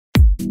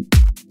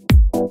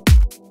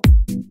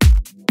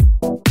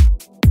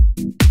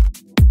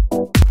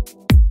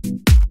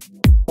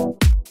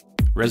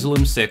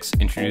Resolume 6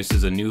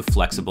 introduces a new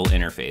flexible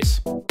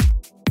interface.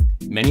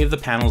 Many of the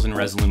panels in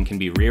Resolume can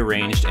be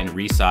rearranged and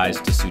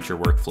resized to suit your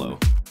workflow.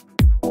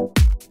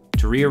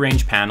 To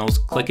rearrange panels,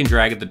 click and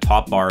drag at the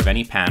top bar of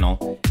any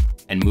panel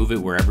and move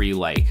it wherever you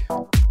like.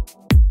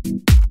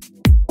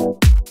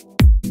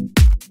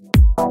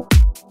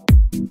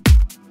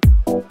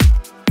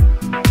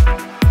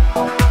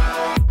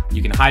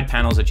 You can hide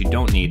panels that you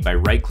don't need by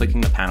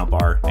right-clicking the panel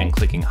bar and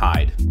clicking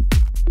Hide.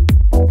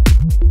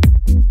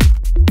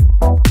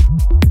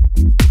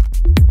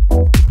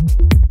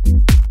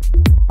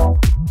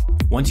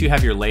 Once you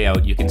have your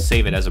layout, you can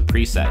save it as a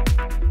preset.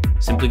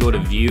 Simply go to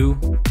View,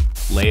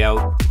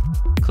 Layout,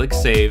 click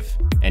Save,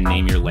 and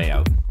name your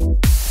layout.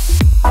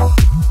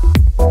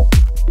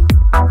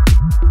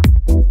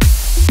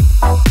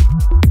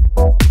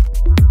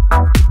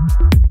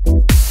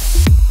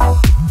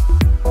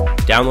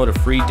 Download a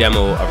free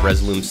demo of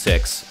Resolume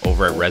 6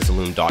 over at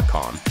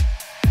resolume.com.